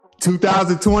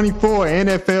2024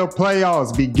 NFL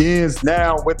playoffs begins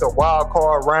now with the wild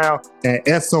card round, and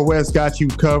SOS got you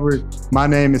covered. My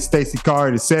name is Stacey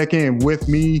Carter II, and with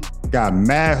me got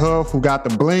Matt Huff, who got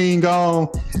the bling on,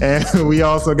 and we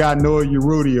also got Noah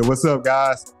Urudia. What's up,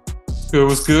 guys? Good,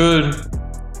 what's good?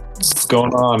 What's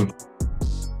going on?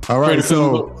 All right, ready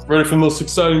for the most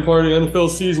exciting part of the NFL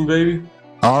season, baby.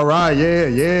 All right,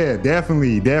 yeah,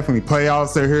 definitely.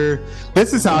 Playoffs are here.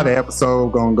 This is how the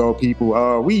episode gonna go,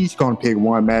 people. We each gonna pick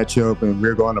one matchup and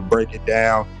we're gonna break it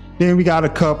down. Then we got a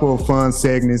couple of fun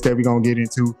segments that we're gonna get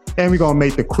into, and we're gonna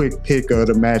make the quick pick of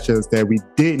the matchups that we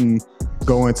didn't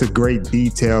go into great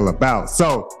detail about.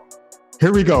 So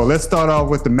here we go. Let's start off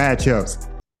with the matchups.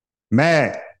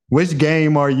 Matt, which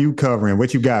game are you covering?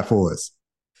 What you got for us?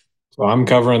 So I'm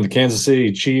covering the Kansas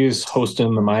City Chiefs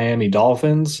hosting the Miami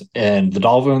Dolphins, and the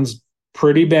Dolphins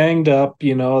pretty banged up.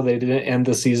 You know, they didn't end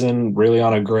the season really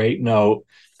on a great note.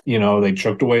 You know, they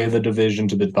choked away the division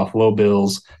to the Buffalo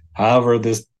Bills. However,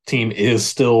 this team is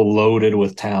still loaded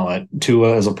with talent.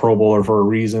 Tua is a Pro Bowler for a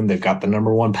reason. They've got the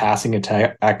number one passing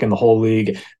attack in the whole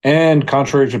league. And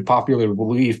contrary to popular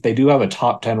belief, they do have a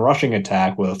top 10 rushing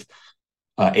attack with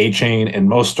A-Chain and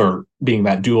Mostert being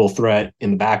that dual threat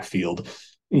in the backfield.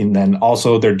 And then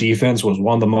also their defense was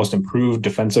one of the most improved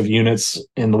defensive units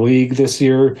in the league this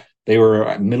year. They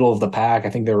were middle of the pack. I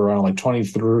think they were around like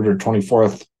 23rd or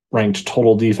 24th ranked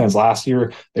total defense last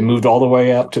year. They moved all the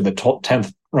way up to the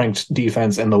 10th ranked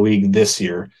defense in the league this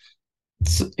year.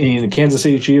 In the Kansas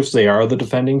City Chiefs, they are the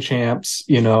defending champs,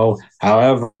 you know.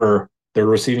 However, their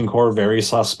receiving core very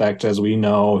suspect, as we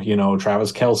know. You know,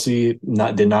 Travis Kelce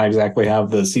did not exactly have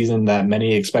the season that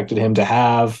many expected him to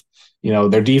have. You know,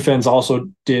 their defense also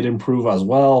did improve as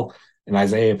well. And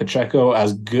Isaiah Pacheco,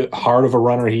 as hard of a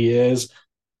runner he is,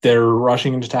 their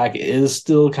rushing attack is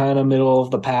still kind of middle of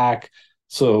the pack.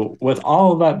 So with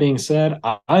all of that being said,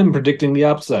 I'm predicting the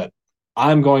upset.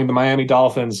 I'm going the Miami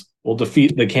Dolphins will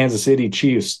defeat the Kansas City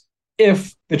Chiefs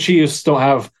if the Chiefs don't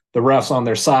have the refs on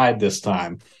their side this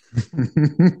time.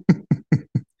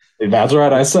 That's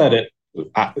right, I said it.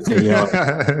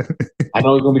 I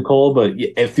know it's going to be cold, but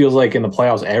it feels like in the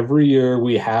playoffs every year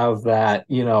we have that,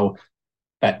 you know,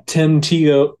 that Tim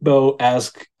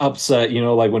Tebow-esque upset, you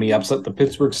know, like when he upset the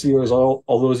Pittsburgh Steelers all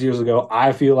those years ago.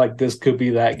 I feel like this could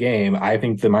be that game. I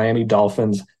think the Miami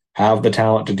Dolphins have the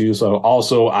talent to do so.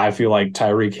 Also, I feel like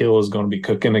Tyreek Hill is going to be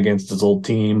cooking against his old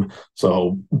team.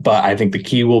 So, but I think the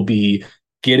key will be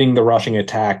getting the rushing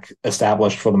attack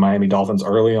established for the Miami Dolphins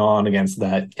early on against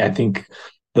that. I think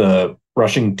the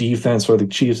rushing defense for the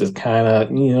Chiefs is kind of,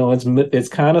 you know, it's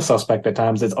kind of suspect at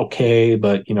times. It's okay,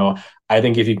 but, you know, I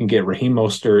think if you can get Raheem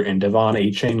Mostert and Devon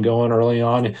A-Chain going early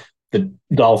on, the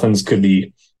Dolphins could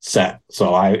be set.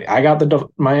 So I got the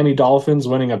Miami Dolphins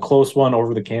winning a close one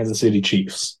over the Kansas City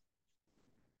Chiefs.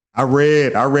 I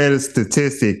read a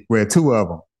statistic where two of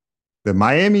them, the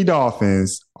Miami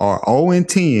Dolphins, are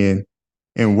 0-10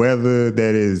 in weather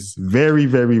that is very,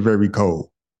 very, very cold.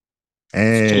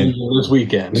 And this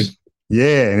weekend.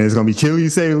 Yeah, and it's going to be chilly to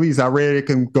say the least. I read it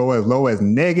can go as low as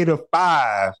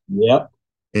 -5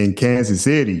 in Kansas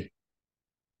City.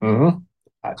 Mm-hmm.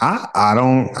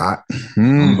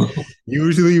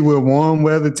 Usually with warm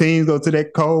weather teams go to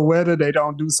that cold weather, they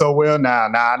don't do so well. Now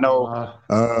I know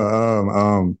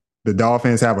the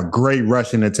Dolphins have a great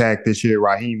rushing attack this year.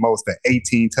 Raheem Mostert,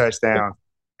 18 touchdowns.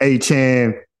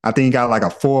 A-Chan, I think, got like a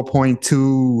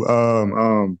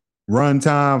 4.2 run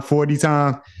time, 40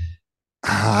 time.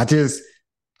 I think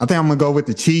I'm gonna go with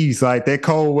the Chiefs. Like that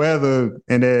cold weather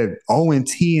and that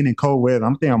 0-10 in cold weather,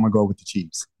 I'm gonna go with the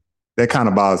Chiefs. That kind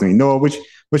of bothers me. Noah, what's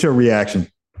your reaction?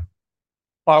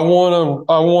 I'm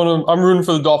rooting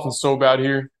for the Dolphins so bad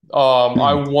here.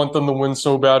 I want them to win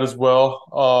so bad as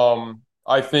well.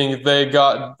 I think they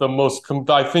got the more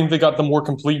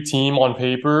complete team on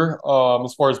paper,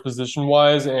 as far as position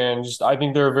wise, and just I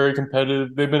think they're very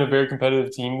competitive. They've been a very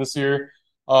competitive team this year,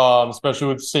 especially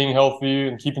with staying healthy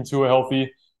and keeping Tua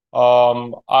healthy.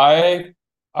 I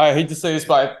hate to say this,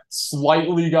 but I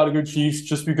slightly got to go Chiefs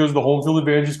just because the home field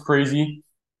advantage is crazy,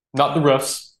 not the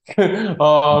refs.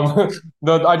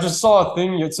 I just saw a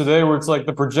thing today where it's like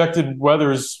the projected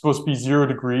weather is supposed to be 0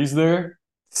 degrees there.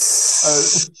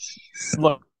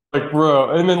 Like, bro,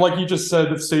 and then like you just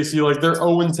said, Stacey, like they're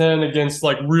 0-10 against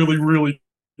like really, really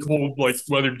cold like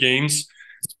weathered games,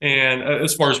 and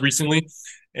as far as recently,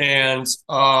 and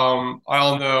I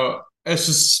don't know. It's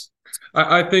just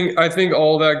I think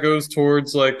all that goes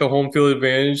towards like the home field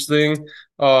advantage thing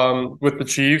with the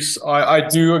Chiefs. I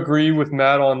do agree with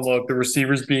Matt on the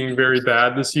receivers being very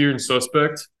bad this year and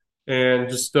suspect, and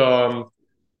just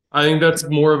I think that's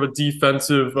more of a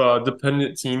defensive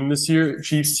dependent team this year,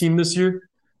 Chiefs team this year.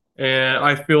 And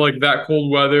I feel like that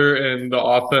cold weather and the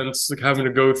offense like having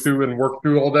to go through and work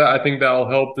through all that, I think that'll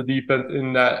help the defense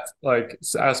in that like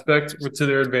aspect to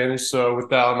their advantage. So with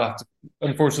that, I'm gonna have to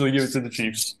unfortunately give it to the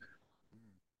Chiefs.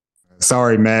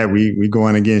 Sorry, Matt, we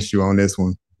going against you on this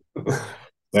one.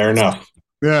 Fair enough.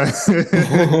 Yeah.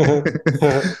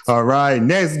 All right,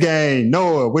 next game.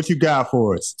 Noah, what you got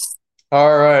for us?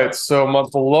 All right, so my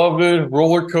beloved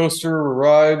roller coaster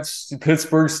rides, the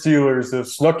Pittsburgh Steelers have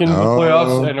snuck into the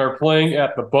playoffs and are playing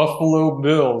at the Buffalo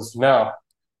Bills. Now,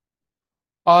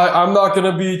 I'm not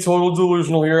going to be total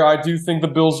delusional here. I do think the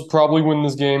Bills probably win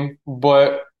this game,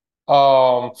 but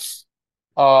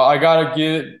I gotta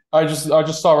get. I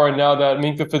just saw right now that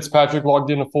Minka Fitzpatrick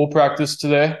logged in a full practice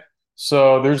today,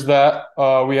 so there's that.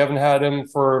 We haven't had him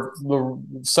for the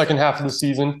second half of the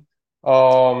season.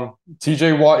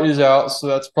 TJ Watt is out, so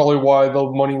that's probably why the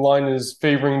money line is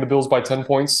favoring the Bills by 10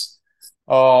 points.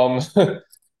 Going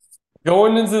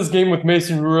into this game with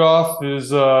Mason Rudolph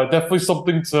is definitely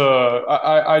something to.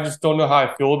 I just don't know how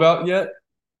I feel about yet.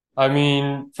 I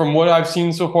mean, from what I've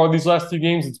seen so far these last two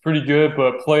games, it's pretty good.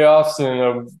 But playoffs and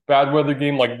a bad weather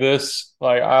game like this,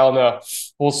 like I don't know,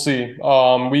 we'll see.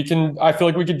 We can. I feel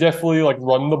like we could definitely like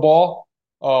run the ball,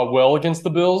 well against the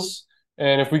Bills,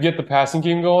 and if we get the passing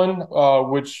game going,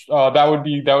 which that would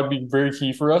be very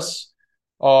key for us.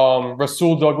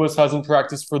 Rasul Douglas hasn't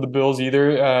practiced for the Bills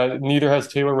either. Neither has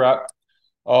Taylor Rapp.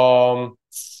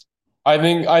 I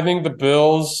think the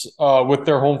Bills, with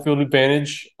their home field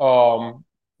advantage,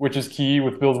 which is key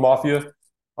with Bills Mafia.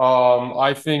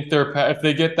 I think if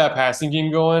they get that passing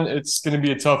game going, it's going to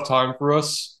be a tough time for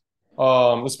us,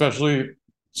 especially,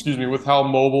 excuse me, with how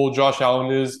mobile Josh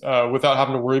Allen is, without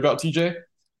having to worry about TJ.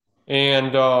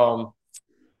 And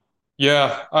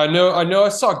yeah, I know. I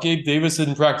saw Gabe Davis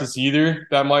didn't practice either.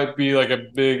 That might be like a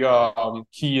big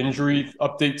key injury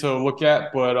update to look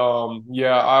at. But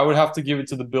yeah, I would have to give it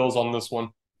to the Bills on this one.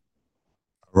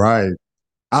 Right.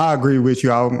 I agree with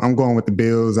you. I'm going with the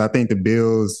Bills. I think the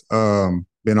Bills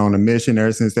been on a mission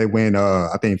ever since they went,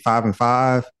 I think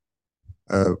 5-5.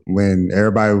 When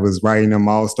everybody was writing them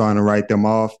off, starting to write them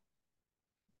off.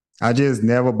 I just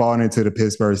never bought into the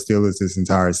Pittsburgh Steelers this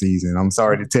entire season. I'm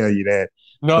sorry to tell you that.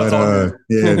 No, it's all good.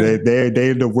 Yeah,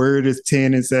 they're the weirdest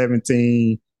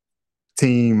 10-17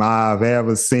 team I've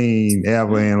ever seen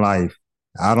ever in life.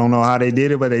 I don't know how they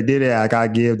did it, but they did it. I gotta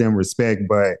give them respect.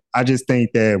 But I just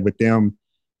think that with them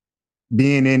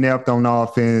being inept on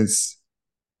offense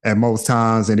at most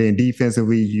times, and then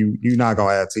defensively, you're not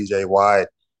gonna have TJ Watt.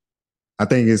 I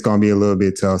think it's gonna be a little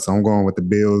bit tough. So I'm going with the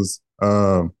Bills.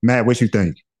 Matt, what you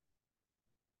think?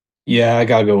 Yeah, I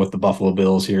gotta go with the Buffalo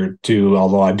Bills here too.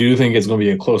 Although I do think it's going to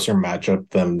be a closer matchup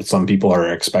than some people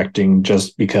are expecting,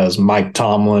 just because Mike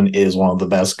Tomlin is one of the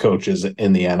best coaches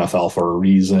in the NFL for a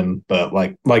reason. But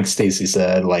like Stacey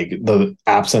said, like the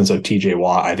absence of TJ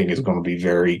Watt, I think is going to be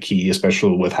very key,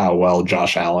 especially with how well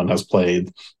Josh Allen has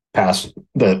played past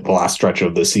the last stretch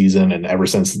of the season, and ever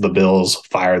since the Bills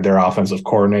fired their offensive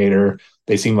coordinator.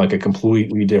 They seem like a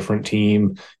completely different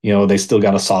team. You know, they still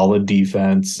got a solid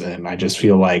defense. And I just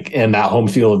feel like in that home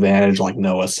field advantage, like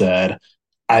Noah said,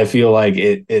 I feel like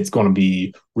it's going to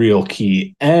be real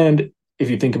key. And if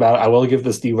you think about it, I will give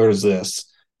the Steelers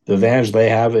this. The advantage they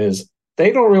have is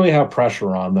they don't really have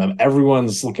pressure on them.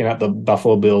 Everyone's looking at the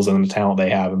Buffalo Bills and the talent they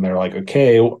have, and they're like,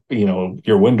 okay, you know,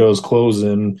 your window's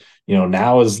closing. You know,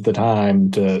 now is the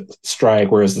time to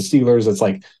strike. Whereas the Steelers, it's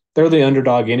like, they're the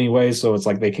underdog anyway, so it's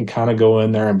like they can kind of go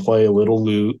in there and play a little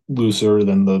looser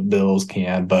than the Bills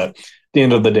can. But at the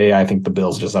end of the day, I think the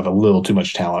Bills just have a little too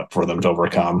much talent for them to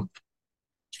overcome.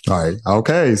 All right.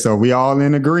 Okay. So we all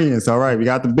in agreement. All right. We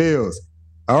got the Bills.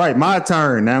 All right. My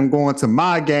turn. Now I'm going to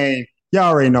my game. Y'all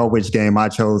already know which game I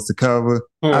chose to cover.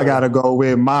 I got to go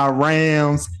with my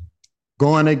Rams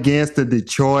going against the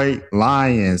Detroit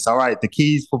Lions. All right. The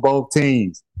keys for both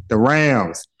teams. The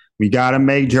Rams. We got to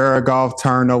make Jared Goff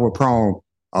turnover prone.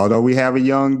 Although we have a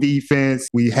young defense,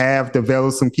 we have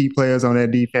developed some key players on that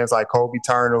defense like Kobe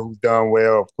Turner, who's done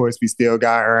well. Of course, we still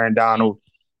got Aaron Donald,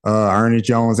 Ernest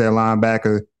Jones at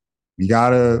linebacker. We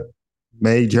got to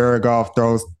make Jared Goff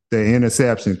throw the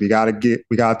interceptions. We got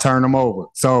to turn them over.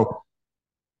 So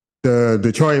the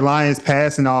Detroit Lions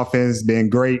passing offense has been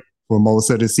great for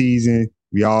most of the season.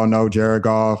 We all know Jared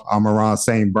Goff, Amon-Ra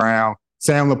St. Brown.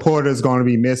 Sam Laporta is going to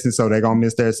be missing, so they're going to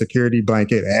miss their security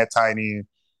blanket at tight end.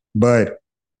 But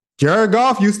Jared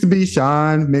Goff used to be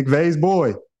Sean McVay's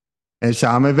boy, and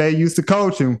Sean McVay used to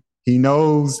coach him. He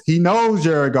knows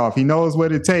Jared Goff. He knows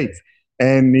what it takes.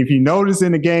 And if you notice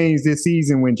in the games this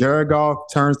season, when Jared Goff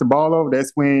turns the ball over,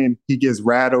 that's when he gets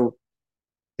rattled.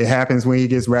 It happens when he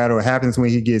gets rattled. It happens when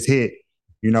he gets hit.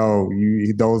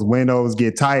 those windows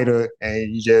get tighter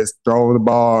and you just throw the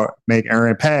ball, make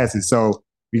errant passes. So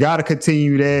you got to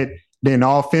continue that. Then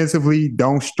offensively,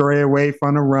 don't stray away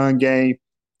from the run game.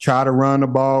 Try to run the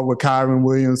ball with Kyron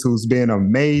Williams, who's been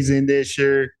amazing this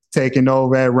year, taking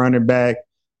over at running back.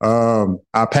 Our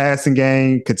passing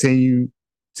game continue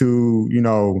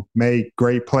to, make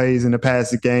great plays in the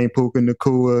passing game. Puka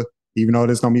Nacua, even though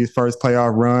this is going to be his first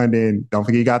playoff run, and don't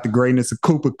forget you got the greatness of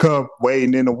Cooper Kupp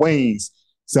waiting in the wings.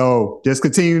 So just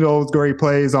continue those great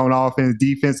plays on offense.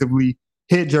 Defensively,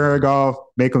 hit Jared Goff,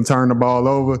 make him turn the ball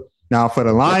over. Now for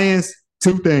the Lions,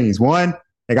 two things. One,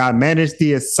 they got to manage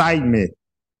the excitement.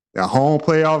 A home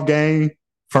playoff game,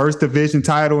 first division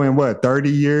title in 30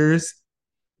 years.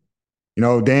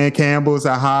 Dan Campbell is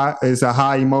a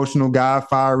high emotional guy,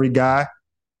 fiery guy.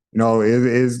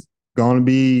 It's gonna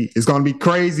be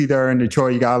crazy there in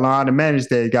Detroit. You got to learn how to manage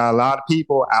that. You got a lot of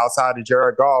people outside of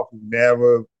Jared Goff who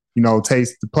never,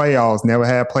 taste the playoffs, never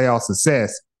had playoff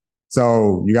success.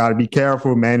 So you got to be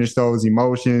careful, manage those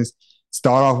emotions.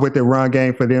 Start off with the run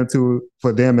game for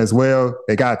them as well.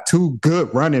 They got two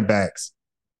good running backs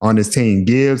on this team,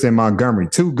 Gibbs and Montgomery,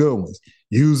 two good ones.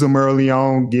 Use them early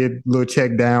on, get little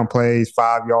check down plays,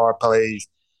 5-yard plays,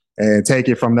 and take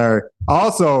it from there.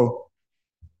 Also,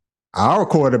 our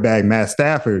quarterback, Matt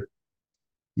Stafford,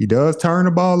 he does turn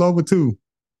the ball over too.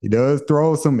 He does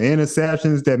throw some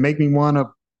interceptions that make me want to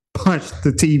punch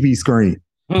the TV screen.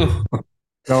 The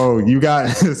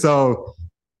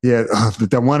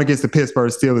one against the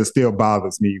Pittsburgh Steelers still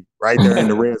bothers me right there in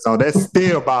the red zone. That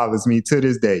still bothers me to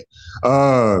this day.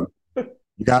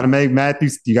 You got to make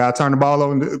Matthews. You got to turn the ball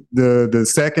over. The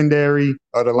secondary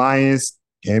of the Lions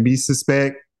can be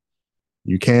suspect.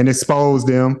 You can't expose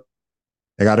them.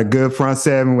 They got a good front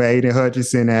seven with Aiden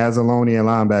Hutchinson and Azzaloni and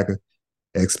linebacker.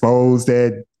 Expose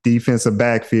that defensive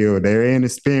backfield. They're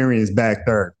inexperienced back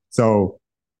there. So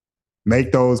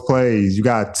make those plays. You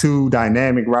got two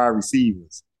dynamic wide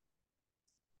receivers.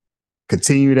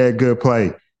 Continue that good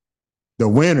play. The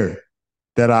winner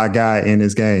that I got in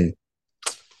this game.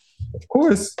 Of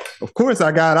course,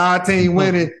 I got our team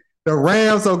winning. The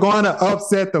Rams are going to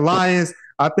upset the Lions.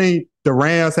 I think the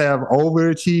Rams have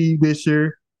overachieved this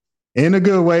year. In a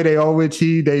good way, they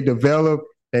overachieved. They developed.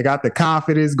 They got the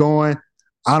confidence going.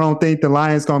 I don't think the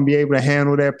Lions going to be able to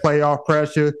handle that playoff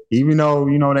pressure, even though,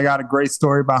 they got a great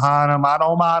story behind them. I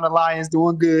don't mind the Lions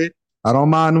doing good. I don't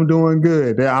mind them doing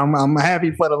good. I'm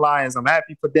happy for the Lions. I'm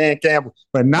happy for Dan Campbell,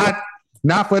 but not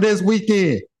for this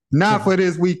weekend. Not for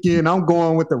this weekend. I'm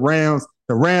going with the Rams.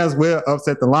 The Rams will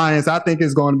upset the Lions. I think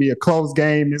it's going to be a close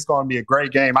game. It's going to be a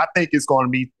great game. I think it's going to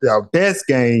be the best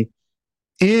game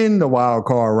in the wild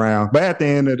card round. But at the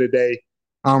end of the day,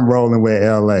 I'm rolling with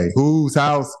LA. Whose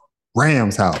house?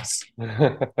 Rams' house.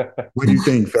 What do you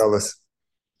think, fellas?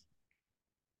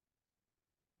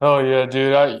 Oh yeah,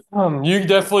 dude. You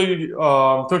definitely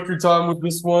took your time with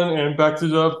this one and backed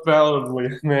it up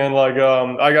validly, man.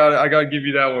 I gotta give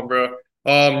you that one, bro.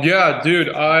 Yeah, dude,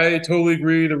 I totally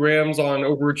agree. The Rams on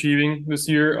overachieving this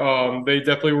year. They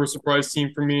definitely were a surprise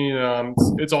team for me.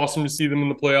 It's awesome to see them in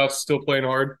the playoffs, still playing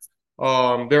hard.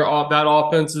 That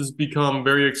offense has become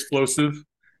very explosive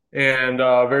and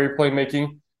very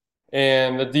playmaking.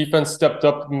 And the defense stepped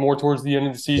up more towards the end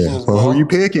of the season as well. Who you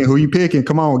picking? Who you picking?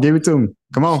 Come on, give it to me.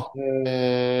 Come on.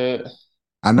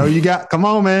 I know you got. Come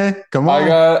on, man. Come on.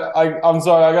 I'm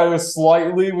sorry. I got to go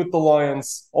slightly with the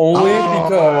Lions only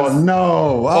because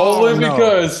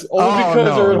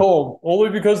they're at home. Only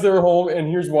because they're at home, and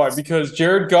here's why: because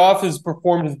Jared Goff has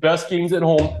performed his best games at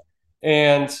home,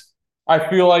 and I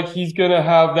feel like he's gonna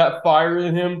have that fire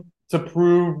in him to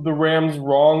prove the Rams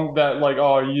wrong. That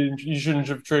you shouldn't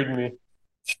have traded me.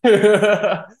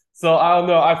 So I don't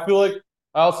know.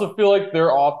 I also feel like their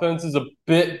offense is a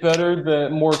bit better,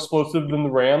 more explosive than the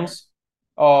Rams.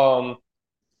 Both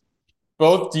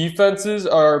defenses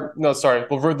are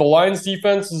the Lions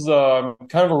defense is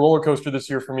kind of a roller coaster this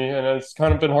year for me, and it's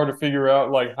kind of been hard to figure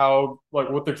out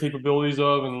what their capabilities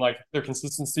of and their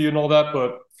consistency and all that.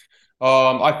 But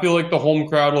I feel like the home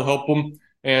crowd will help them,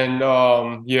 and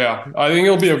I think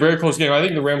it'll be a very close game. I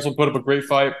think the Rams will put up a great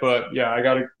fight, but yeah, I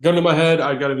got a gun to my head.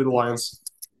 I got to do the Lions.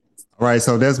 All right,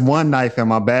 so there's one knife in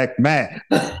my back. Matt,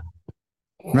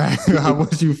 how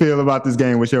would you feel about this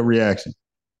game? What's your reaction?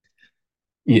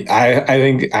 Yeah, I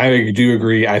think I do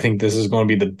agree. I think this is going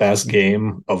to be the best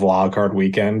game of Wild Card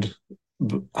Weekend.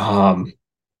 And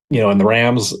the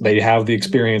Rams, they have the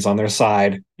experience on their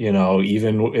side,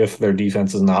 even if their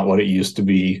defense is not what it used to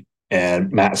be.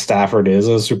 And Matt Stafford is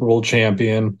a Super Bowl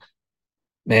champion.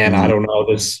 Man, I don't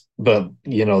know this, but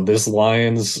this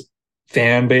Lions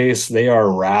fan base, they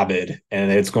are rabid,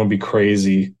 and it's going to be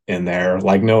crazy in there.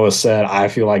 Like Noah said, I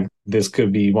feel like this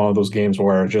could be one of those games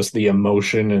where just the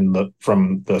emotion and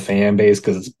from the fan base,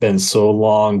 because it's been so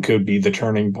long, could be the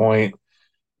turning point.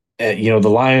 The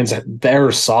Lions,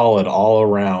 they're solid all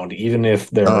around, even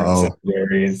if they're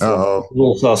secondary. It's a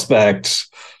little suspect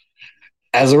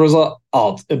as a result.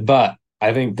 But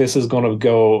I think this is going to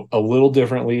go a little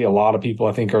differently. A lot of people,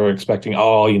 I think, are expecting,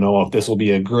 if this will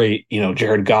be a great,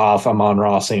 Jared Goff,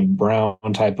 Amon-Ra St. Brown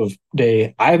type of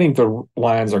day. I think the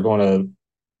Lions are going to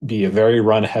be a very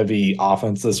run-heavy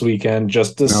offense this weekend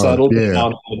just to settle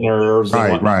down the nerves.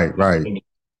 Right.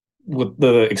 With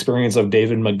the experience of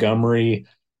David Montgomery,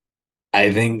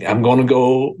 I think I'm going to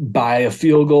go by a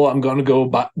field goal. I'm going to go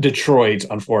by Detroit,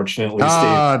 unfortunately.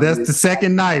 That's the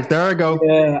second knife. There we go.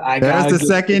 Yeah, That's the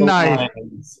second knife.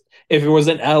 Lions. If it was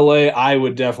in LA, I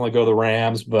would definitely go the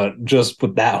Rams, but just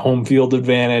with that home field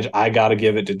advantage, I got to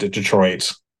give it to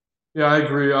Detroit. Yeah, I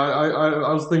agree.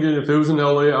 I was thinking if it was in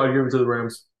LA, I'd give it to the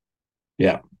Rams.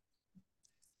 Yeah.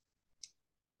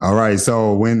 All right.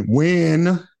 So when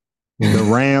the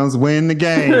Rams win the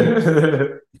game,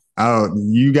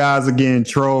 you guys are getting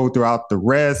trolled throughout the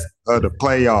rest of the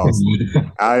playoffs.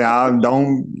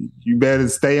 You better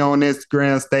stay on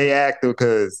Instagram, stay active,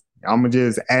 because I'm gonna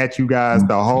just at you guys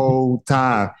the whole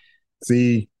time.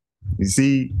 See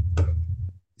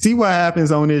what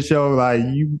happens on this show. Like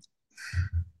you,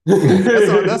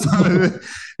 that's all right.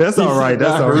 That's all right.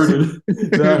 That hurted.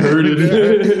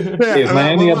 If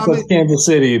Miami upsets Kansas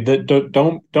City,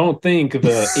 don't think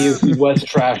the AFC West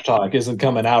trash talk isn't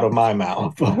coming out of my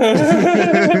mouth.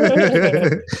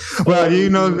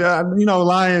 Well,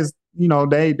 Lions,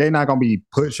 they're not gonna be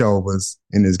pushovers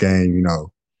in this game.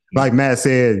 Like Matt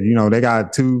said, they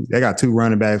got two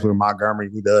running backs with Montgomery,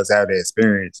 who does have the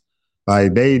experience.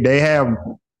 Like they have.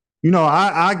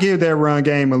 I give their run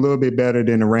game a little bit better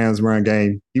than the Rams' run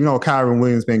game. Even though Kyron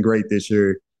Williams been great this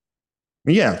year.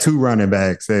 Yeah, two running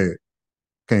backs that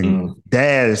can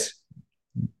dash,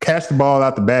 catch the ball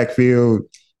out the backfield,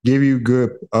 give you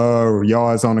good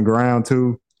yards on the ground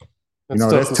too.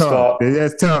 That's tough.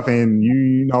 That's tough,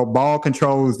 and ball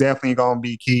control is definitely going to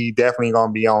be key. Definitely going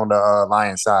to be on the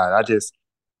Lions side.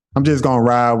 I'm just going to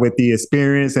ride with the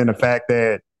experience and the fact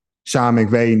that Sean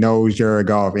McVay knows Jared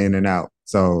Goff in and out.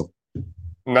 So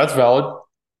that's valid.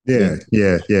 Yeah.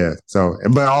 So,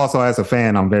 but also as a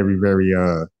fan, I'm very, very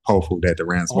hopeful that the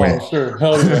Rams win. Sure.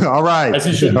 Hell yeah. All right. As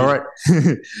you should. All right.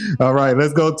 All right.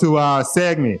 Let's go to our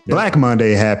segment. Yeah. Black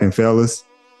Monday happened, fellas.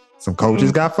 Some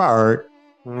coaches got fired.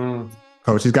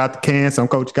 Coaches got the can. Some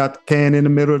coaches got the can in the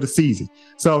middle of the season.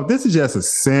 So this is just a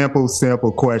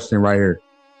simple question right here.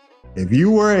 If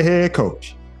you were a head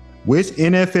coach, which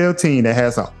NFL team that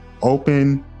has an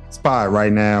open spot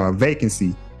right now, a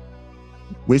vacancy,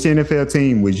 which NFL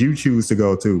team would you choose to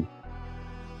go to?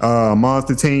 Amongst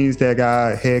the teams that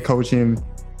got head coaching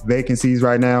vacancies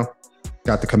right now,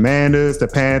 got the Commanders, the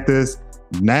Panthers,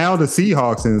 now the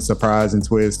Seahawks in a surprising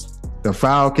twist, the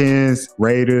Falcons,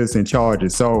 Raiders, and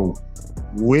Chargers. So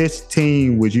which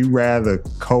team would you rather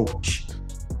coach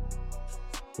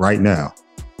right now?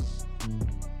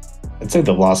 I'd say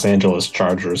the Los Angeles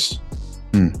Chargers.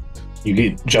 You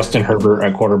get Justin Herbert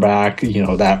at quarterback.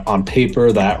 That on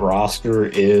paper, that roster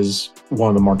is one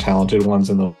of the more talented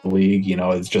ones in the league.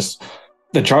 It's just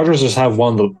the Chargers just have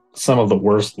some of the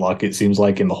worst luck, it seems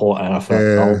like, in the whole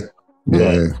NFL.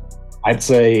 Yeah. I'd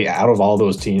say out of all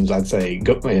those teams, I'd say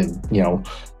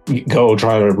go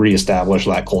try to reestablish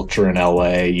that culture in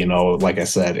LA. Like I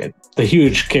said, the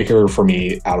huge kicker for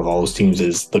me out of all those teams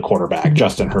is the quarterback,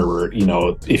 Justin Herbert.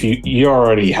 If you're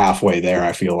already halfway there,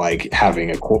 I feel like having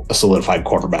a solidified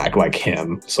quarterback like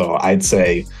him. So I'd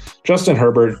say Justin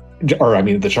Herbert,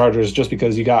 the Chargers, just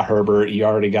because you got Herbert, you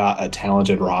already got a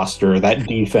talented roster. That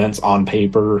defense on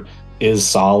paper is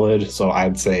solid. So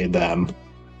I'd say them.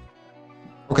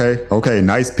 Okay.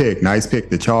 Nice pick.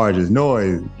 The Chargers. Noah,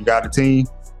 you got a team?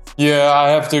 Yeah, I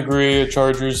have to agree.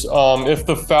 Chargers. If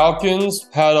the Falcons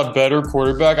had a better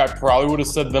quarterback, I probably would have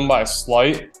said them by a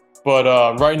slight.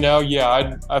 But right now,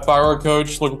 yeah, if I were a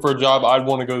coach looking for a job, I'd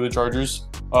want to go to the Chargers.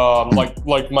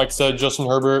 Like Mike said, Justin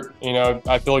Herbert.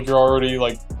 I feel like you're already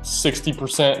like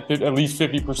 60%, at least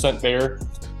 50% there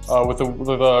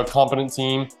with a competent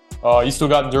team. You still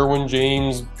got Derwin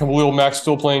James, Khalil Mack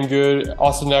still playing good.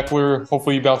 Austin Eckler,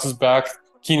 hopefully he bounces back.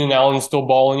 Keenan Allen's still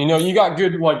balling. You got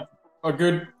a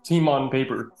good team on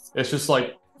paper. It's just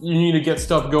like you need to get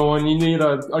stuff going. You need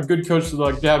a good coach to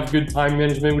have good time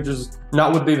management, which is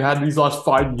not what they've had these last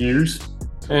 5 years.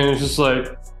 And it's just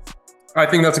like, I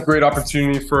think that's a great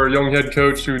opportunity for a young head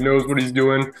coach who knows what he's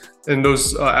doing in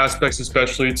those aspects,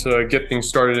 especially to get things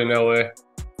started in LA.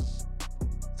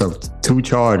 So 2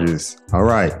 Chargers. All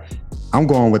right. I'm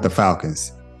going with the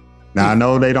Falcons. Now I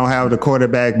know they don't have the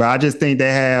quarterback, but I just think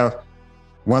they have,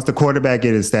 once the quarterback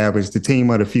gets established, the team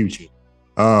of the future.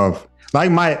 Like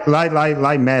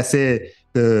Matt said,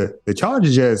 the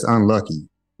Chargers just unlucky.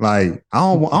 Like I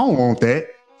don't want that.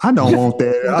 I don't want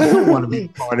that. I don't want to be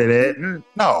part of that.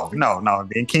 No.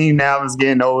 Then Keenan Allen's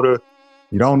getting older.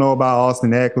 You don't know about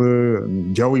Austin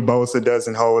Eckler. Joey Bosa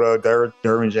doesn't hold up.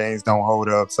 Derwin James don't hold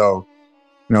up. So,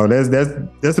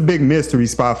 that's a big mystery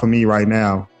spot for me right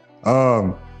now.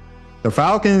 The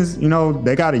Falcons,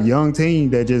 they got a young team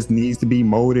that just needs to be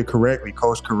molded correctly,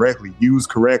 coached correctly, used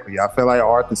correctly. I feel like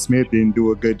Arthur Smith didn't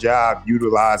do a good job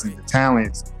utilizing the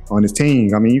talents on his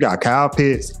team. I mean, you got Kyle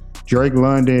Pitts, Drake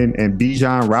London, and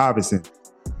Bijan Robinson.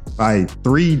 Like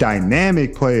 3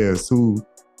 dynamic players who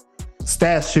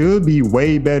stats should be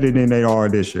way better than they are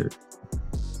this year.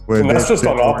 And that's just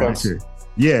on offense.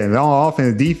 Yeah, and on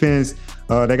offense. Defense,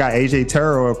 they got AJ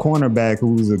Terrell, a cornerback,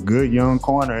 who's a good young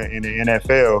corner in the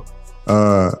NFL.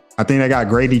 I think they got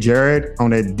Grady Jarrett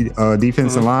on that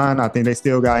defensive line. I think they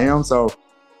still got him. So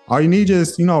all you need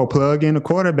is, plug in a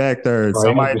quarterback there.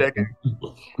 Somebody that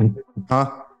can,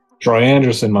 Troy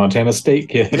Anderson, Montana State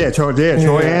kid. Yeah, Troy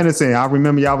Anderson. I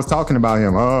remember y'all was talking about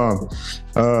him.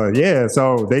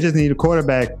 So they just need a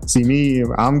quarterback. See me,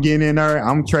 I'm getting in there.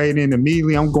 I'm trading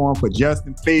immediately. I'm going for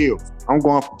Justin Fields.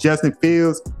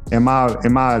 And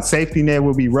my safety net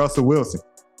will be Russell Wilson.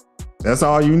 That's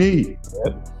all you need.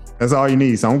 Yep. That's all you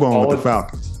need. So I'm going with the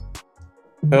Falcons.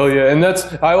 Hell yeah. And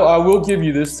I will give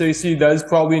you this, Stacey. That is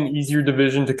probably an easier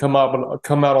division to come out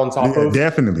on top of.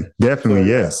 Definitely,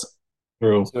 yes.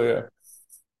 True. So yeah.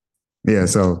 Yeah,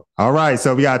 so all right.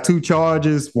 So we got 2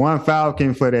 Chargers, 1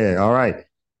 Falcon for that. All right.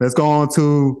 Let's go on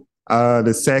to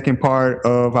the second part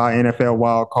of our NFL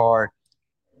wild card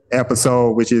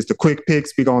episode, which is the quick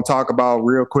picks. We're gonna talk about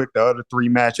real quick the other 3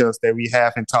 matchups that we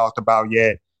haven't talked about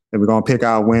yet. And we're going to pick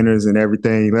our winners and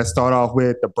everything. Let's start off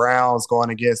with the Browns going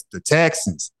against the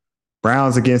Texans.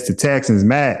 Browns against the Texans.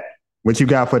 Matt, what you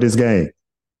got for this game?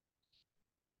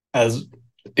 As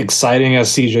exciting as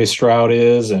CJ Stroud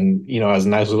is, and, as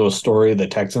nice a little story the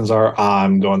Texans are,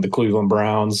 I'm going the Cleveland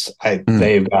Browns.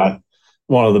 They've got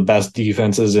one of the best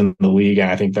defenses in the league, and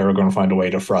I think they're going to find a way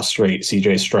to frustrate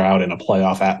CJ Stroud in a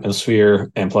playoff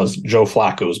atmosphere. And plus, Joe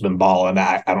Flacco's been balling.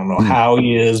 I don't know how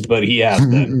he is, but he has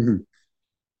been.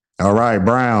 All right,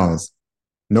 Browns.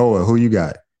 Noah, who you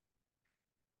got?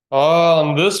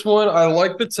 This one, I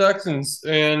like the Texans,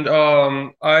 and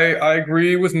I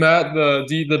agree with Matt.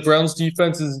 The Browns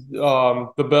defense is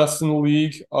the best in the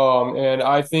league, and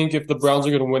I think if the Browns are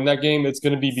going to win that game, it's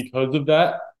going to be because of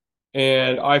that.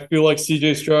 And I feel like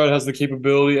CJ Stroud has the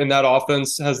capability, and that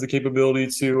offense has the capability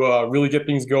to really get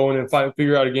things going and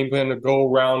figure out a game plan to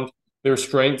go around their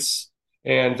strengths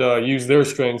and use their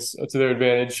strengths to their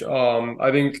advantage.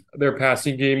 I think their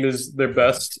passing game is their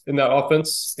best in that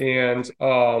offense. And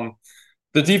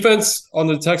the defense on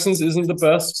the Texans isn't the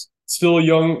best. Still a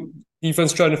young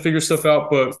defense trying to figure stuff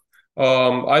out. But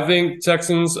I think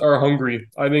Texans are hungry.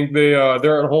 I think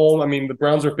they're at home. I mean, the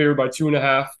Browns are favored by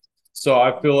 2.5. So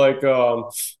I feel like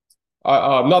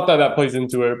not that plays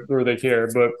into it or they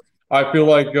care, but I feel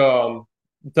like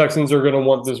the Texans are going to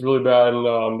want this really bad,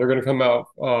 and they're going to come out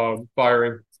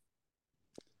firing.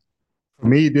 For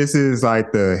me, this is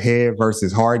like the head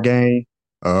versus heart game.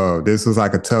 This was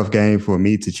like a tough game for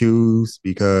me to choose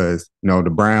because,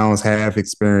 the Browns have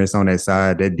experience on their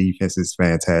side. Their defense is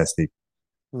fantastic,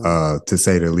 to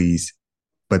say the least.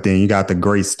 But then you got the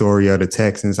great story of the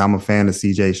Texans. I'm a fan of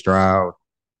CJ Stroud.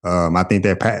 I think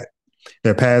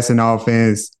their passing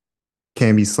offense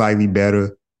can be slightly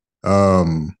better.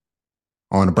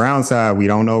 On the Brown side, we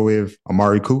don't know if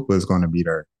Amari Cooper is going to be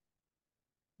there.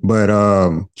 But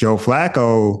Joe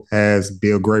Flacco has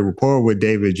built great rapport with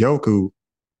David Njoku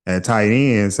at tight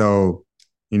end. So,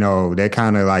 that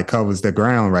kind of like covers the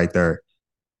ground right there.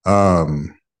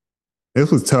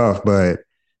 This was tough, but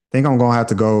I think I'm going to have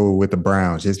to go with the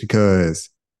Browns just because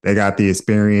they got the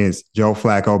experience. Joe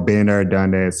Flacco been there,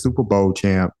 done that, Super Bowl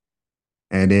champ.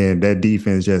 And then that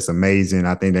defense just amazing.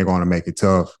 I think they're going to make it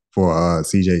tough for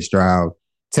CJ Stroud.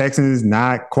 Texans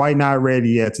not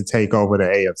ready yet to take over the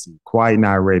AFC. Quite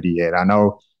not ready yet. I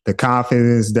know the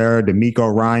confidence there. D'Amico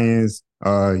Ryans,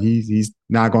 he's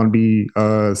not going to be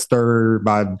stirred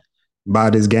by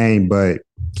this game, but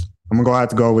I'm going to have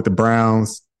to go with the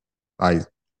Browns. I think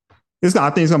it's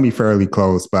going to be fairly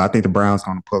close, but I think the Browns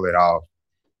going to pull it off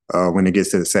when it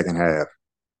gets to the second half.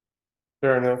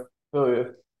 Fair enough. Oh, yeah.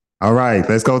 All right,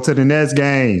 let's go to the next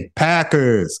game.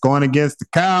 Packers going against the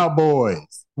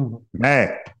Cowboys.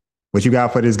 Matt, what you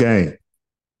got for this game?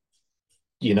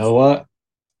 You know what?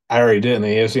 I already did in the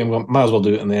AFC. Might as well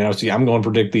do it in the NFC. I'm going to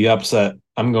predict the upset.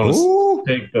 I'm going to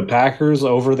take the Packers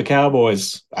over the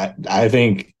Cowboys. I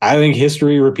think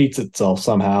history repeats itself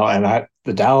somehow, and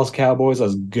the Dallas Cowboys,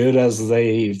 as good as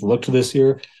they've looked this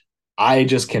year, I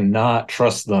just cannot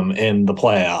trust them in the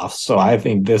playoffs. So I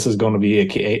think this is going to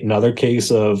be another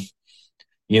case of,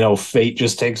 fate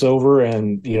just takes over,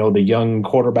 and the young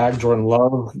quarterback Jordan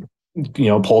Love,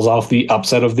 pulls off the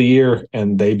upset of the year,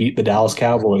 and they beat the Dallas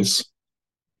Cowboys.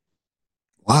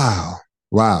 Wow.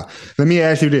 Let me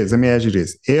ask you this.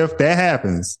 If that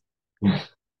happens,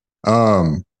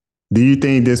 do you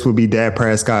think this will be Dak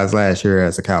Prescott's last year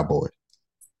as a Cowboy?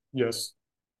 Yes.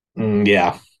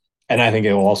 Yeah. And I think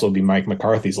it will also be Mike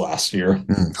McCarthy's last year.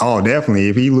 Oh, definitely.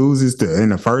 If he loses in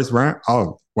the first round,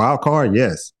 wild card,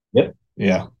 yes. Yep.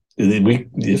 Yeah.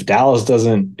 If Dallas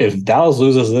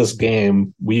loses this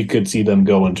game, we could see them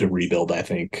go into rebuild, I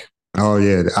think. Oh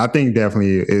yeah. I think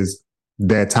definitely is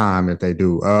that time if they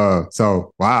do.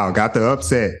 So wow, got the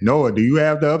upset. Noah, do you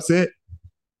have the upset?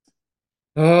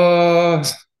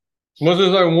 Much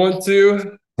as I want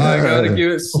to, I gotta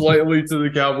give it slightly to the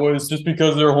Cowboys just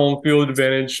because of their home field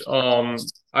advantage.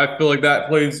 I feel like that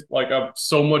plays like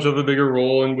so much of a bigger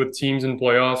role in with teams in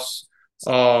playoffs.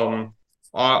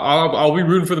 I'll be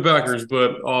rooting for the Packers,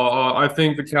 but I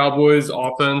think the Cowboys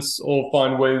offense will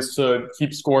find ways to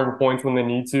keep scoring points when they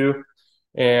need to,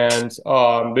 and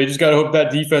they just gotta hope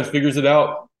that defense figures it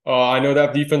out. I know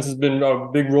that defense has been a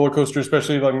big roller coaster,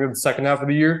 especially like in the second half of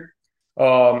the year.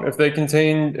 If they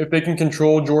can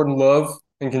control Jordan Love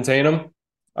and contain him,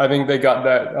 I think they got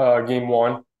that game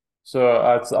won.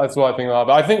 So that's what I think of.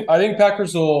 I think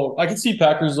Packers will. I can see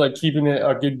Packers like keeping it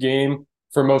a good game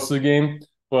for most of the game,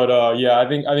 but yeah, I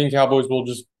think Cowboys will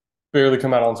just barely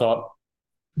come out on top.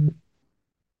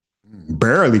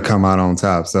 Barely come out on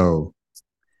top. So,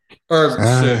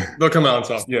 they'll come out on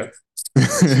top. Yeah.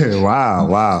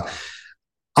 Wow.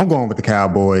 I'm going with the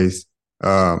Cowboys.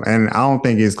 And I don't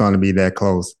think it's going to be that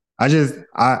close.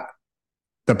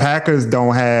 The Packers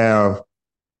don't have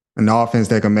an offense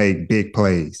that can make big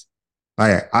plays.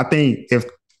 Like, I think if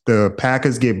the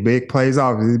Packers get big plays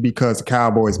off, it's because the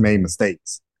Cowboys made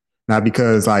mistakes, not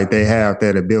because like they have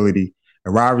that ability.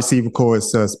 The wide receiver core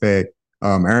is suspect.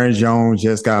 Aaron Jones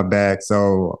just got back,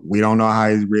 so we don't know how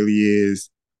he really is.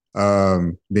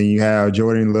 Then you have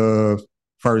Jordan Love,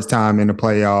 first time in the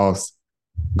playoffs,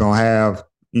 gonna have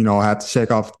to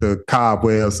shake off the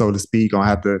cobwebs, so to speak. Gonna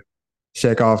have to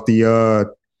shake off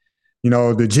the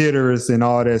the jitters and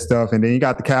all that stuff. And then you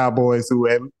got the Cowboys who,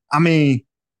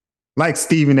 like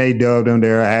Stephen A. dubbed them,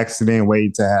 they're an accident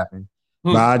waiting to happen.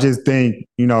 But I just think,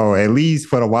 at least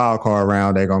for the wild card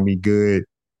round, they're gonna be good.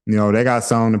 They got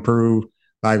something to prove.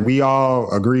 Like we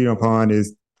all agreed upon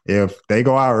is if they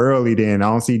go out early, then I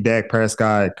don't see Dak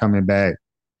Prescott coming back.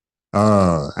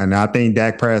 And I think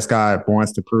Dak Prescott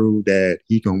wants to prove that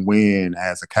he can win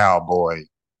as a Cowboy.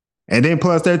 And then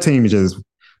plus their team is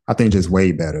just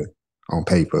way better on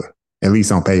paper, at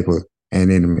least on paper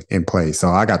and in play. So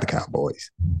I got the Cowboys.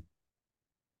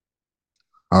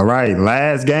 All right,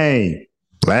 last game.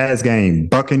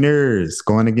 Buccaneers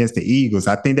going against the Eagles.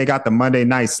 I think they got the Monday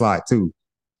night slot too.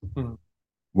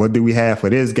 What do we have for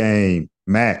this game?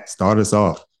 Matt, start us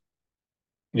off.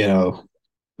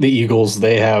 The Eagles,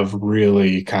 they have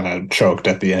really kind of choked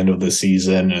at the end of the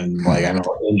season. And I know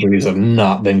injuries have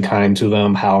not been kind to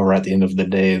them. However, at the end of the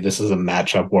day, this is a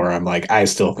matchup where I'm like, I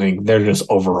still think they're just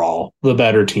overall the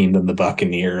better team than the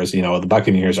Buccaneers. The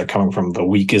Buccaneers are coming from the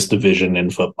weakest division in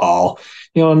football.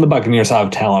 And the Buccaneers have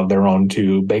talent of their own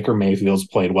too. Baker Mayfield's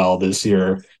played well this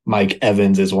year. Mike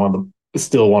Evans is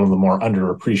still one of the more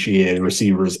underappreciated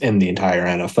receivers in the entire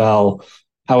NFL.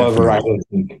 However,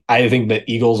 I think the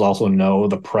Eagles also know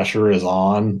the pressure is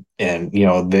on, and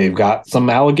they've got some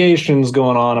allegations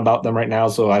going on about them right now.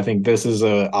 So I think this is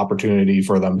an opportunity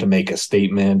for them to make a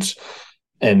statement.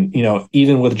 And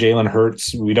even with Jalen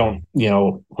Hurts, we don't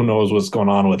who knows what's going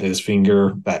on with his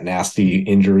finger, that nasty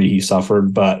injury he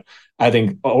suffered. But I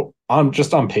think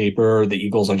on paper, the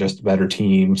Eagles are just a better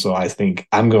team. So I think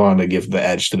I'm going to give the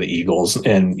edge to the Eagles.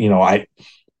 And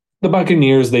the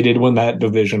Buccaneers, they did win that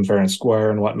division fair and square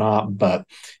and whatnot. But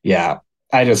yeah,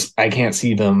 I can't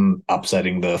see them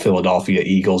upsetting the Philadelphia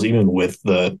Eagles, even with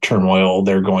the turmoil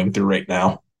they're going through right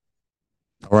now.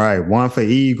 All right, one for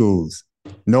Eagles.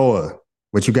 Noah,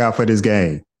 what you got for this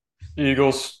game?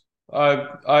 Eagles.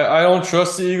 I don't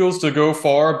trust the Eagles to go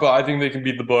far, but I think they can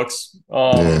beat the Bucs.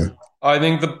 I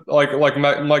think like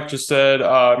Mike just said,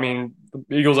 the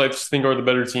Eagles I just think are the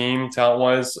better team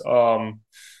talent-wise.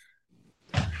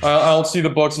 I don't see the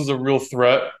Bucs as a real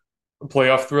threat, a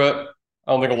playoff threat.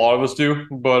 I don't think a lot of us do,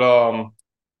 but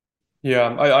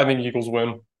yeah, I think Eagles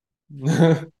win.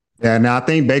 Yeah, now I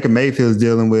think Baker Mayfield's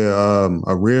dealing with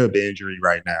a rib injury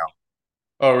right now.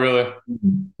 Oh, really?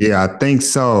 Yeah, I think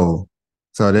so.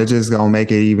 So they're just gonna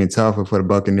make it even tougher for the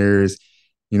Buccaneers.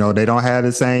 You know, they don't have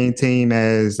the same team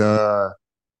as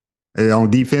on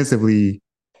defensively,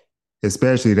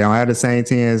 especially. They don't have the same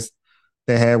team as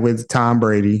they had with Tom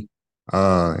Brady.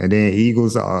 And then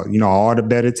Eagles are, all the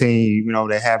better team,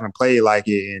 they haven't played like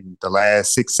it in the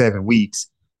last 6, 7 weeks.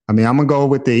 I mean, I'm gonna go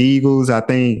with the Eagles. I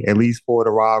think at least for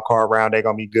the wild card round, they're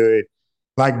gonna be good.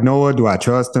 Like Noah, do I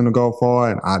trust them to go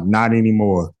far? Not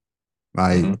anymore.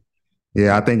 Like,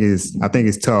 yeah, I think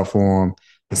it's tough for them.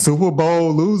 The Super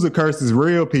Bowl loser curse is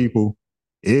real, people.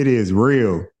 It is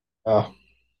real. Oh,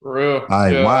 real.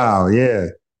 Like, yeah. wow, yeah.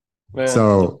 Man.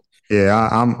 So yeah,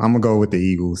 I'm gonna go with the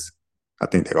Eagles. I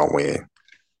think they're gonna win.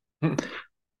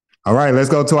 All right, let's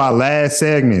go to our last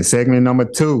segment number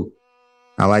 2.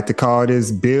 I like to call this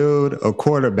Build a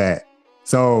Quarterback.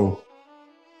 So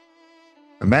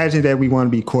imagine that we want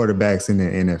to be quarterbacks in the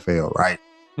NFL, right?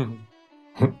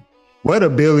 What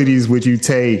abilities would you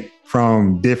take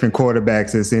from different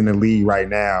quarterbacks that's in the league right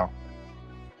now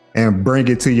and bring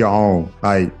it to your own?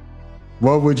 Like,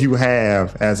 what would you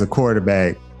have as a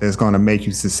quarterback that's going to make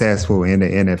you successful in the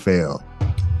NFL?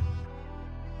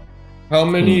 How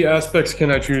many aspects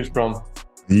can I choose from?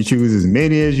 You choose as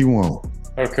many as you want.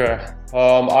 Okay.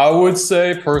 I would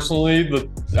say personally,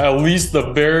 at least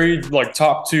the very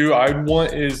top 2 I'd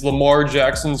want is Lamar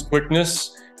Jackson's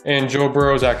quickness and Joe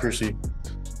Burrow's accuracy.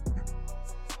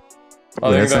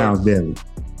 That sounds deadly.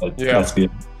 Yeah, that's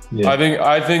good. Yeah.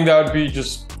 I think that would be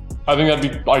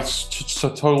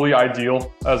totally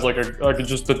ideal as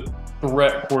just a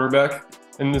threat quarterback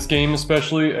in this game,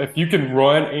 especially if you can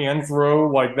run and throw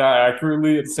like that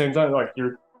accurately at the same time.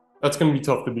 That's going to be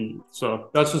tough to beat.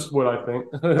 So that's just what I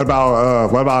think. What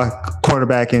about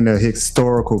quarterback in the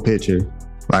historical picture?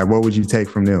 Like, what would you take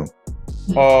from them?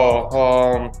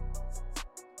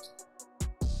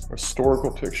 Historical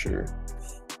picture.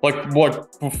 Like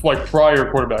prior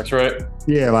quarterbacks, right?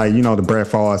 Yeah, like, the Brett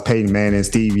Favre's, Peyton Manning,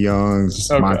 Steve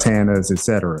Young's, okay. Montana's,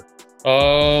 etc.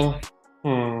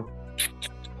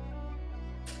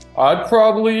 I'd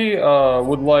probably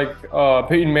would like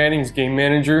Peyton Manning's game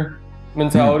manager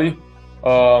mentality.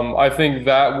 I think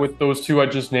that with those 2 I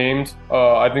just named,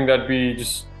 I think that'd be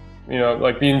just,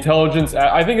 the intelligence.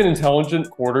 I think an intelligent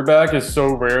quarterback is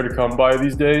so rare to come by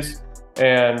these days.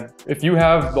 And if you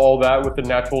have all that with the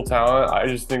natural talent, I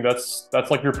just think that's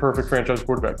like your perfect franchise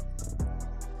quarterback.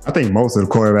 I think most of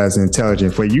the quarterbacks are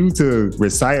intelligent. For you to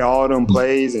recite all them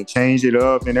plays and change it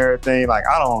up and everything, like,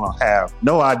 I don't have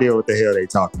no idea what the hell they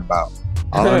talking about.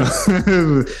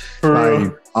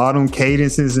 All them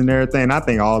cadences and everything. I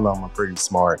think all of them are pretty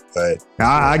smart. But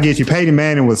I get you. Peyton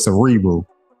Manning was cerebral.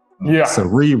 Yeah.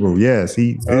 Cerebral, yes.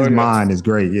 His mind is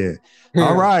great, yeah.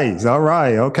 All right.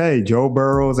 Okay. Joe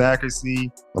Burrow's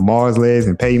accuracy, Lamar's legs,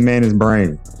 and Peyton Manning's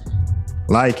brain.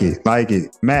 Like it.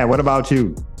 Matt, what about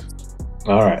you?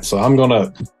 All right. So I'm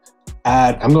gonna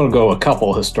go a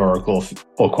couple historical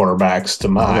quarterbacks to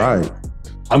mine. All right.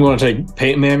 I'm going to take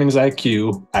Peyton Manning's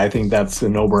IQ. I think that's a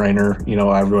no-brainer.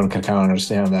 Everyone can kind of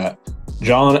understand that.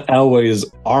 John Elway's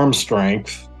arm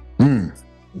strength.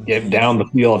 Get down the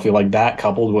field. I feel like that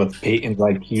coupled with Peyton's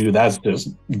IQ, that's just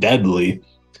deadly.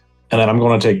 And then I'm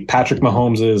going to take Patrick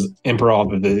Mahomes'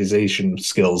 improvisation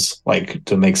skills, like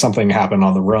to make something happen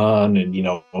on the run and,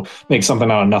 make something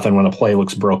out of nothing when a play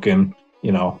looks broken,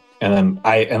 And then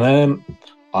I'll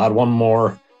add one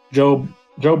more. Joe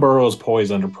Burrow's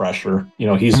poised under pressure.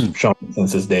 He's shown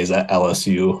since his days at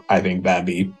LSU. I think that'd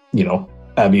be one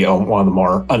of the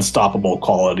more unstoppable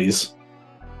qualities.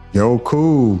 Joe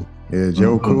Cool. Yeah,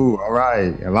 Joe Cool. All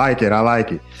right. I like it.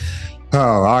 Oh,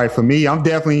 all right. For me, I'm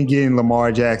definitely getting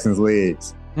Lamar Jackson's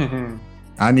legs.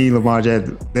 I need Lamar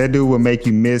Jackson. That dude will make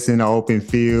you miss in the open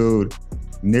field.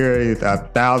 Nearly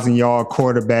 1,000-yard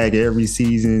quarterback every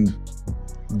season.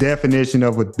 Definition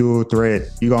of a dual threat.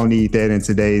 You're going to need that in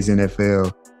today's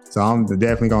NFL. So I'm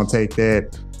definitely going to take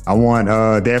that. I want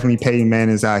definitely Peyton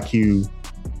Manning's IQ.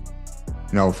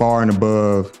 Far and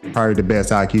above. Probably the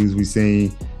best IQs we've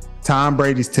seen. Tom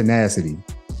Brady's tenacity.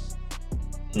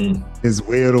 His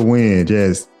will to win.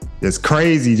 Just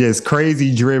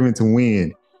crazy driven to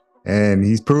win. And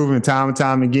he's proven time and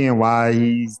time again why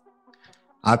he's,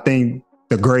 I think,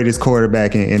 the greatest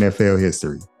quarterback in NFL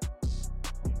history.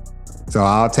 So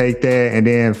I'll take that. And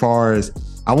then as far as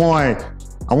I want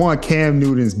Cam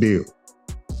Newton's build.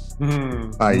 So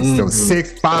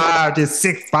 6'5", just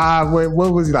 6'5".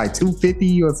 What was he, like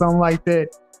 250 or something like that?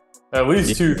 At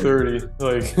least 230.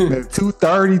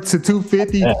 230 to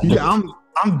 250. I'm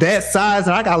that size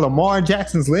and I got Lamar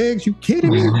Jackson's legs. You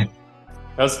kidding me?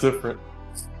 That's different.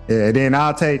 Yeah, then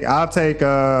I'll take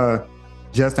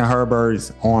Justin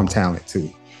Herbert's arm talent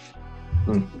too.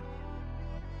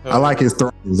 I like his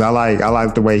throws. I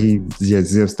like the way he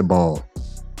just zips the ball.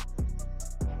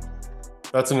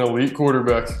 That's an elite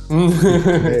quarterback.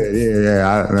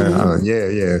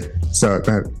 yeah. So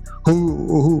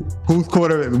who's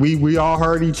quarterback? We all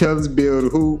heard each other's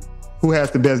build. Who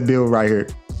has the best build right here,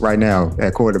 right now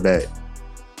at quarterback?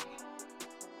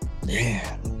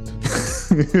 Man.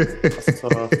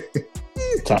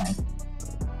 Time.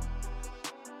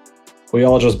 We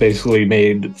all just basically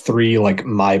made 3 like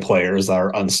my players that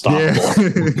are unstoppable.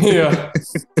 Yeah.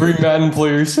 3 Madden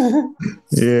players.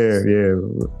 Yeah.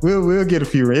 We'll get a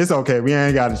few. It's okay. We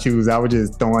ain't got to choose. I was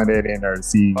just throwing that in there to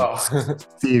see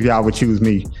if y'all would choose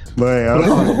me. But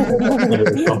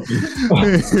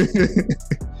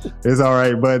it's all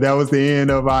right. But that was the end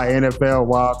of our NFL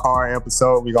Wild Card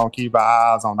episode. We're gonna keep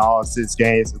our eyes on all 6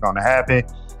 games that's gonna happen.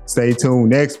 Stay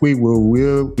tuned. Next week we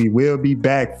will be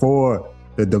back for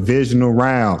the divisional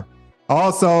round.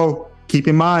 Also, keep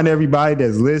in mind, everybody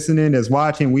that's listening, that's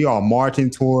watching, we are marching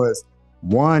towards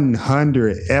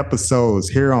 100 episodes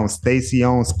here on Stacey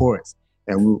on Sports.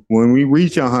 And when we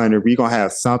reach 100, we're going to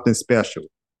have something special.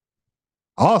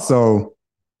 Also,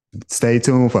 stay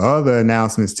tuned for other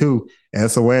announcements too.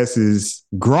 SOS is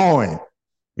growing.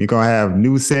 We're going to have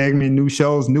new segment, new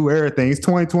shows, new everything. It's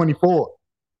 2024.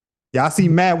 Y'all see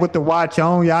Matt with the watch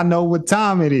on. Y'all know what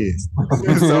time it is.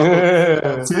 So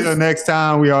until next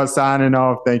time, we are signing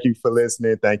off. Thank you for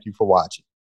listening. Thank you for watching.